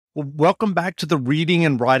Well, welcome back to the Reading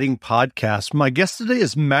and Writing Podcast. My guest today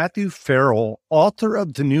is Matthew Farrell, author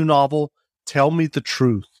of the new novel, Tell Me the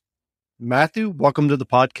Truth. Matthew, welcome to the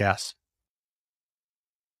podcast.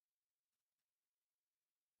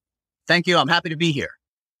 Thank you. I'm happy to be here.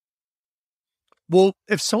 Well,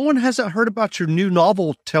 if someone hasn't heard about your new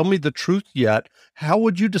novel, Tell Me the Truth yet, how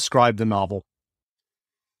would you describe the novel?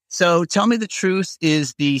 So Tell Me the Truth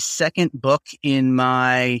is the second book in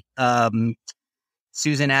my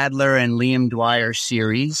Susan Adler and Liam Dwyer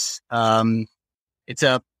series. It's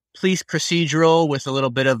a police procedural with a little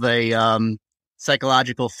bit of a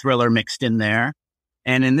psychological thriller mixed in there.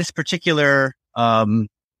 And in this particular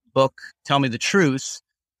book, Tell Me the Truth,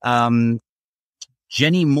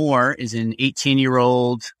 Jenny Moore is an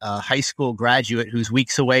 18-year-old high school graduate who's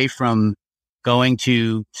weeks away from going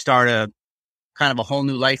to start a kind of a whole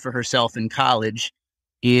new life for herself in college.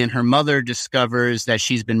 And her mother discovers that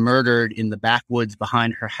she's been murdered in the backwoods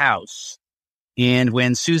behind her house. And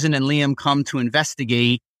when Susan and Liam come to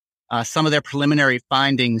investigate, some of their preliminary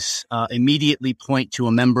findings immediately point to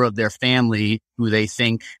a member of their family who they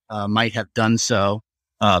think might have done so,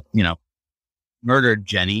 murdered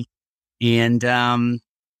Jenny. And,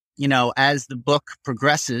 as the book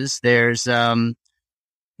progresses, there's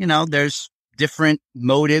different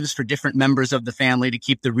motives for different members of the family to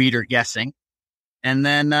keep the reader guessing. And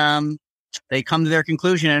then they come to their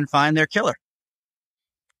conclusion and find their killer.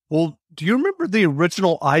 Well, do you remember the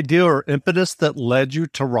original idea or impetus that led you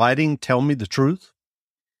to writing Tell Me the Truth?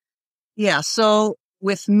 Yeah. So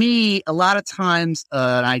with me, a lot of times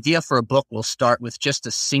an idea for a book will start with just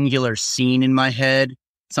a singular scene in my head,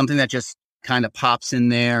 something that just kind of pops in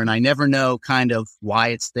there. And I never know kind of why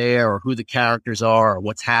it's there or who the characters are or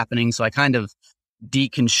what's happening. So I kind of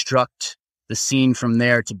deconstruct the scene from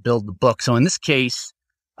there to build the book. So in this case,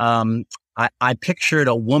 I pictured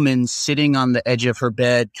a woman sitting on the edge of her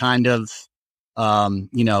bed, kind of,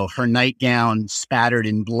 her nightgown spattered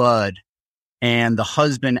in blood, and the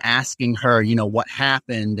husband asking her, what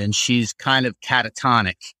happened. And she's kind of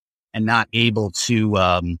catatonic and not able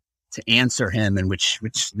to answer him, and which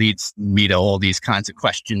leads me to all these kinds of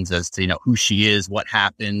questions as to, who she is, what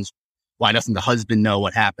happens, why doesn't the husband know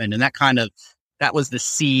what happened? And that was the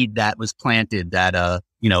seed that was planted that,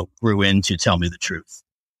 grew into Tell Me the Truth.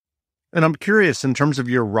 And I'm curious, in terms of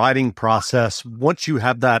your writing process, once you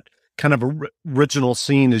have that kind of original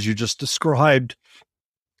scene, as you just described,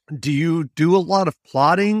 do you do a lot of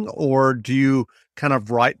plotting, or do you kind of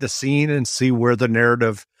write the scene and see where the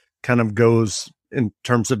narrative kind of goes in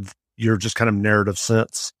terms of your just kind of narrative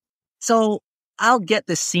sense? So I'll get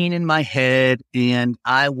the scene in my head and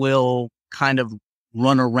I will kind of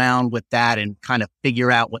run around with that and kind of figure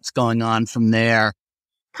out what's going on from there.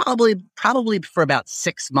 Probably for about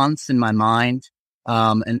 6 months in my mind.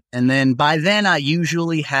 And then by then I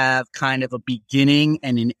usually have kind of a beginning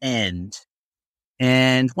and an end.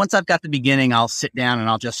 And once I've got the beginning, I'll sit down and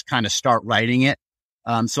I'll just kind of start writing it.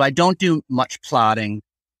 So I don't do much plotting,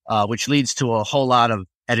 which leads to a whole lot of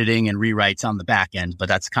editing and rewrites on the back end, but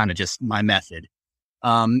that's kind of just my method.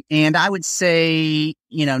 And I would say,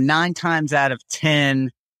 9 times out of 10,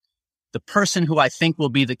 the person who I think will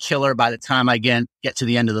be the killer by the time I get to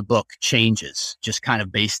the end of the book changes, just kind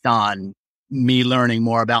of based on me learning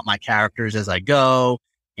more about my characters as I go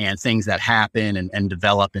and things that happen and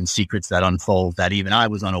develop and secrets that unfold that even I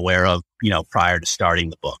was unaware of, prior to starting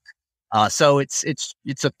the book. So it's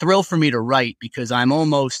a thrill for me to write because I'm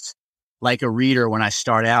almost like a reader when I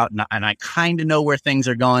start out and I kind of know where things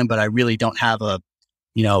are going, but I really don't have a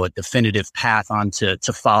definitive path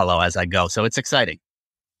to follow as I go. So it's exciting.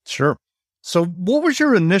 Sure. So what was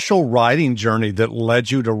your initial writing journey that led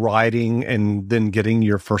you to writing and then getting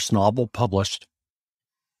your first novel published?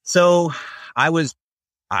 So I was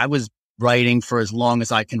writing for as long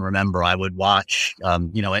as I can remember. I would watch,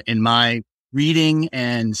 in my reading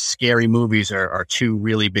and scary movies are two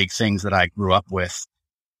really big things that I grew up with.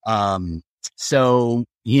 So,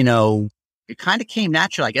 it kind of came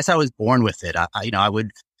natural. I guess I was born with it. I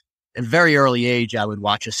would, at a very early age, I would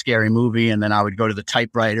watch a scary movie and then I would go to the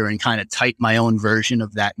typewriter and kind of type my own version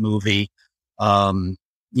of that movie, and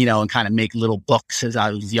kind of make little books as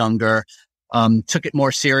I was younger. Took it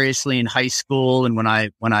more seriously in high school. And when I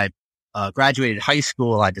graduated high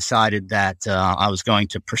school, I decided that, I was going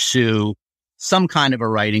to pursue some kind of a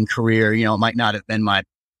writing career. It might not have been my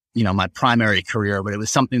primary career, but it was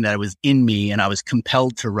something that was in me and I was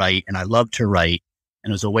compelled to write and I loved to write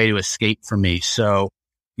and it was a way to escape for me. So,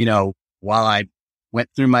 while I went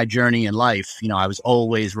through my journey in life, I was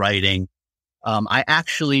always writing. I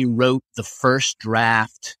actually wrote the first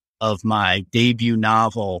draft of my debut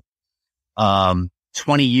novel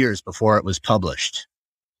 20 years before it was published.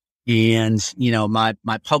 And,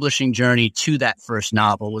 my publishing journey to that first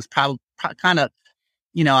novel was probably kind of,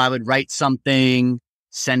 I would write something,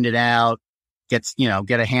 send it out, get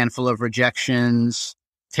a handful of rejections,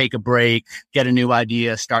 take a break, get a new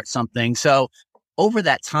idea, start something. So over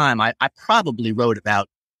that time, I probably wrote about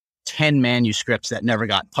 10 manuscripts that never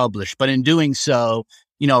got published. But in doing so,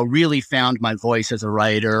 really found my voice as a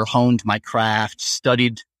writer, honed my craft,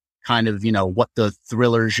 studied kind of, what the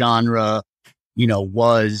thriller genre,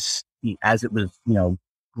 was as it was,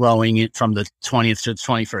 growing it from the 20th to the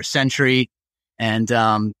 21st century. And,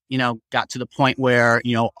 got to the point where,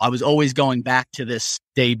 I was always going back to this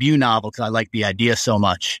debut novel because I liked the idea so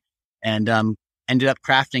much, and ended up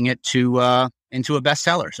crafting it to into a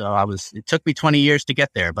bestseller. So it took me 20 years to get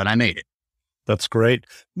there, but I made it. That's great.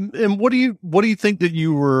 And what do you think that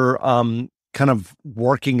you were kind of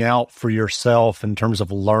working out for yourself in terms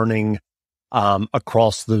of learning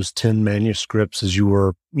across those 10 manuscripts as you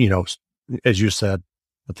were, as you said,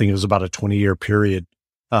 I think it was about a 20-year period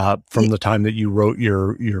from the time that you wrote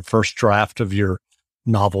your first draft of your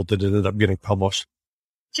novel that ended up getting published?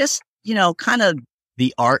 Just, kind of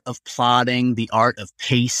the art of plotting, the art of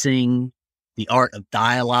pacing, the art of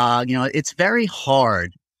dialogue. It's very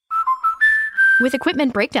hard. With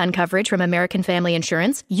equipment breakdown coverage from American Family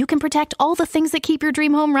Insurance, you can protect all the things that keep your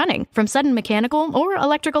dream home running from sudden mechanical or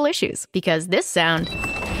electrical issues. Because this sound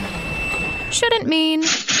shouldn't mean...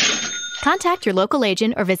 Contact your local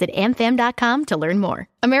agent or visit amfam.com to learn more.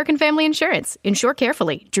 American Family Insurance. Insure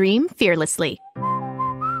carefully. Dream fearlessly.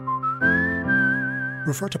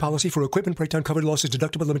 Refer to policy for equipment breakdown covered losses,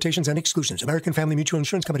 deductible limitations, and exclusions. American Family Mutual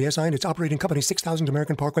Insurance Company, SI, and its operating company, 6000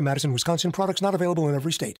 American Parkway, Madison, Wisconsin. Products not available in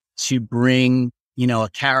every state. To bring, a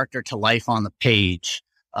character to life on the page,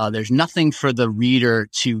 there's nothing for the reader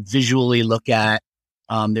to visually look at.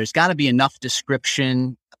 There's got to be enough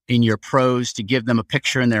description in your prose to give them a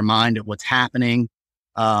picture in their mind of what's happening,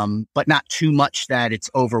 but not too much that it's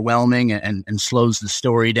overwhelming and slows the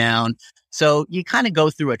story down. So you kind of go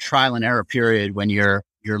through a trial and error period when you're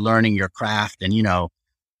learning your craft, and,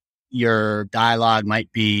 your dialogue might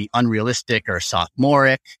be unrealistic or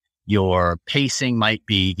sophomoric. Your pacing might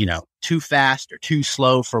be, too fast or too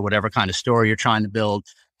slow for whatever kind of story you're trying to build.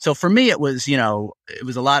 So for me, it was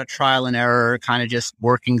a lot of trial and error, kind of just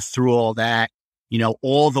working through all that,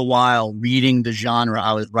 all the while reading the genre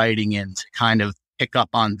I was writing in to kind of pick up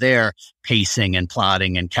on their pacing and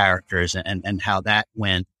plotting and characters and how that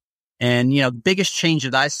went. And, the biggest change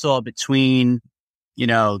that I saw between,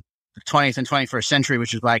 the 20th and 21st century,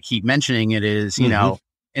 which is why I keep mentioning it, is,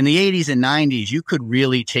 in the 80s and 90s, you could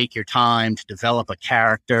really take your time to develop a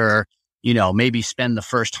character, maybe spend the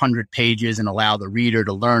first 100 pages and allow the reader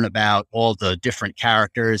to learn about all the different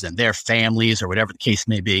characters and their families or whatever the case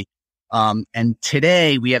may be. And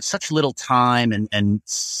today we have such little time and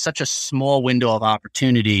such a small window of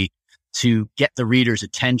opportunity to get the reader's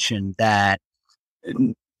attention that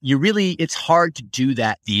it's hard to do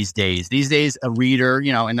that these days. These days, a reader,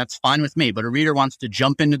 and that's fine with me, but a reader wants to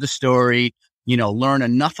jump into the story, learn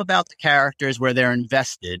enough about the characters where they're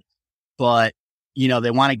invested, but,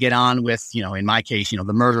 they want to get on with, in my case, the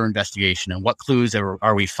murder investigation and what clues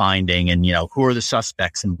are we finding, and, who are the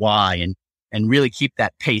suspects and why, and really keep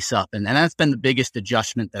that pace up. And that's been the biggest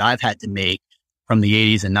adjustment that I've had to make from the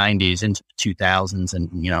 80s and 90s into the 2000s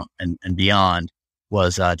and beyond,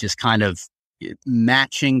 was just kind of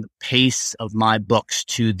matching the pace of my books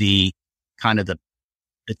to the kind of the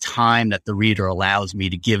time that the reader allows me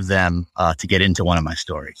to give them to get into one of my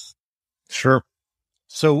stories. Sure.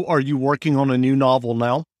 So are you working on a new novel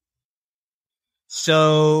now?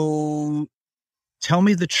 So Tell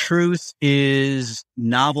Me the Truth is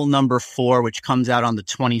novel number 4, which comes out on the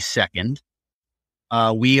 22nd.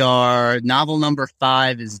 Novel number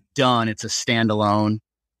 5 is done. It's a standalone.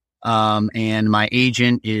 And my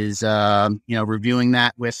agent is, reviewing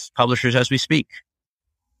that with publishers as we speak.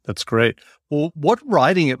 That's great. Well, what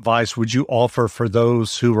writing advice would you offer for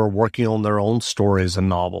those who are working on their own stories and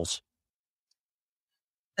novels?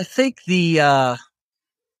 I think the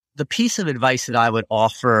piece of advice that I would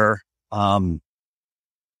offer, 2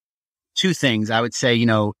 things. I would say,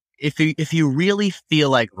 if you really feel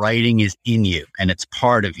like writing is in you and it's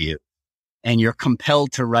part of you, and you're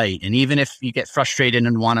compelled to write, and even if you get frustrated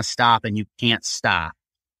and want to stop and you can't stop,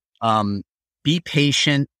 be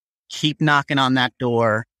patient, keep knocking on that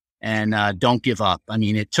door, and don't give up. I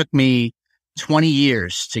mean, it took me 20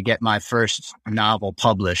 years to get my first novel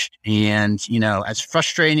published. And, as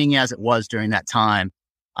frustrating as it was during that time,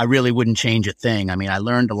 I really wouldn't change a thing. I mean, I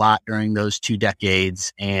learned a lot during those 2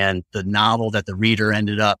 decades, and the novel that the reader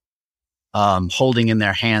ended up holding in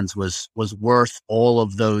their hands was worth all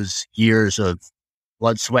of those years of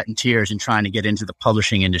blood, sweat, and tears in trying to get into the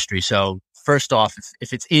publishing industry. So first off,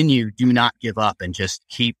 if it's in you, do not give up and just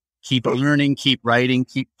keep learning, keep writing,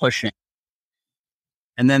 keep pushing.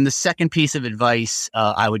 And then the second piece of advice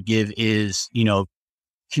I would give is,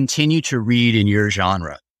 continue to read in your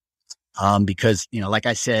genre. Because, like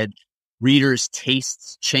I said, readers'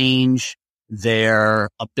 tastes change, their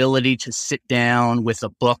ability to sit down with a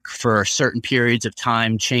book for certain periods of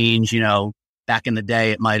time change. Back in the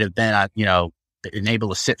day, it might have been, been able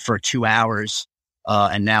to sit for 2 hours.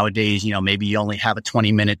 And nowadays, maybe you only have a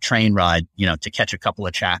 20-minute train ride, to catch a couple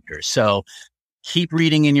of chapters. So keep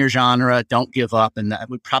reading in your genre. Don't give up. And that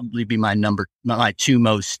would probably be my two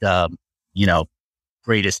most,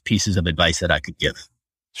 greatest pieces of advice that I could give.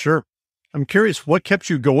 Sure. I'm curious, what kept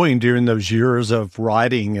you going during those years of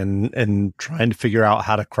writing and trying to figure out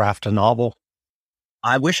how to craft a novel?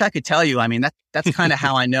 I wish I could tell you. I mean, that's kind of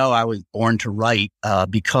how I know I was born to write,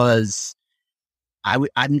 because I'm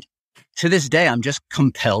to this day, I'm just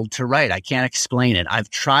compelled to write. I can't explain it. I've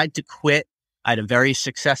tried to quit. I had a very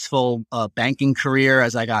successful banking career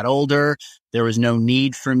as I got older. There was no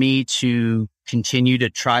need for me to continue to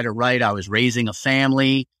try to write. I was raising a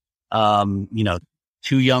family,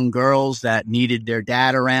 2 young girls that needed their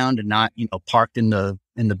dad around and not, parked in the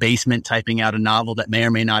basement typing out a novel that may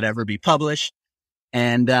or may not ever be published.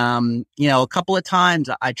 And, a couple of times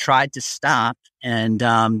I tried to stop and,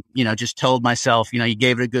 just told myself, you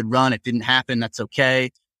gave it a good run. It didn't happen. That's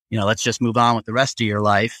okay. Let's just move on with the rest of your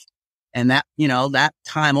life. And that, that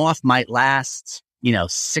time off might last,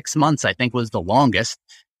 6 months, I think was the longest.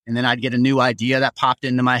 And then I'd get a new idea that popped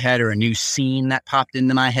into my head or a new scene that popped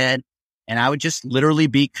into my head. And I would just literally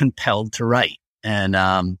be compelled to write. And,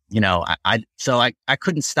 so I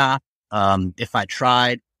couldn't stop. If I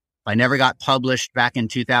tried, if I never got published back in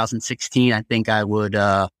 2016, I think I would,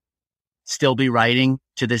 still be writing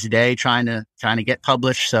to this day, trying to get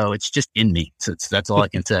published. So it's just in me. So that's all I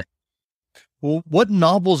can say. Well, what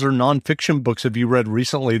novels or nonfiction books have you read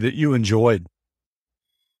recently that you enjoyed?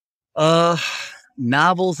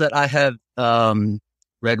 Novels that I have,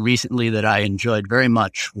 read recently that I enjoyed very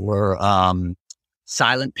much were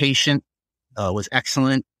Silent Patient was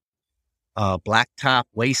excellent. Blacktop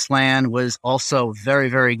Wasteland was also very,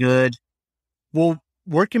 very good. Well,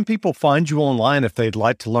 where can people find you online if they'd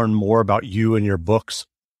like to learn more about you and your books?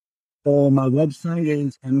 My website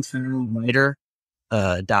is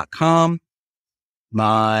mfarrellwriter.com.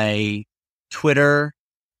 My Twitter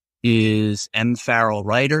is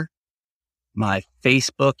mfarrellwriter. My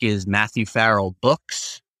Facebook is Matthew Farrell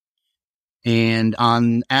Books. And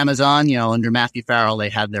on Amazon, under Matthew Farrell, they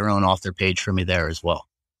have their own author page for me there as well.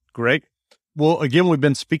 Great. Well, again, we've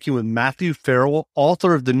been speaking with Matthew Farrell,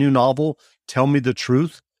 author of the new novel, Tell Me the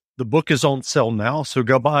Truth. The book is on sale now, so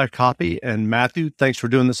go buy a copy. And Matthew, thanks for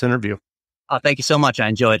doing this interview. Thank you so much. I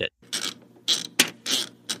enjoyed it.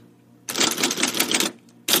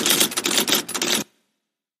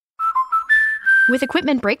 With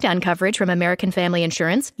equipment breakdown coverage from American Family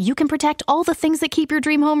Insurance, you can protect all the things that keep your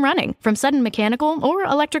dream home running, from sudden mechanical or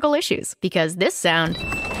electrical issues. Because this sound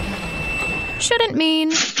shouldn't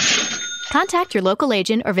mean... Contact your local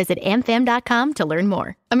agent or visit amfam.com to learn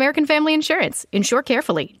more. American Family Insurance. Insure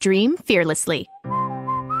carefully. Dream fearlessly.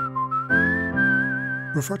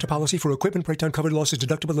 Refer to policy for equipment breakdown covered losses,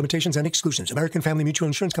 deductible limitations, and exclusions. American Family Mutual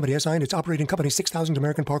Insurance Company, SI, and its operating company, 6000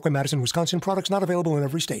 American Parkway, Madison, Wisconsin. Products not available in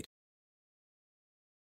every state.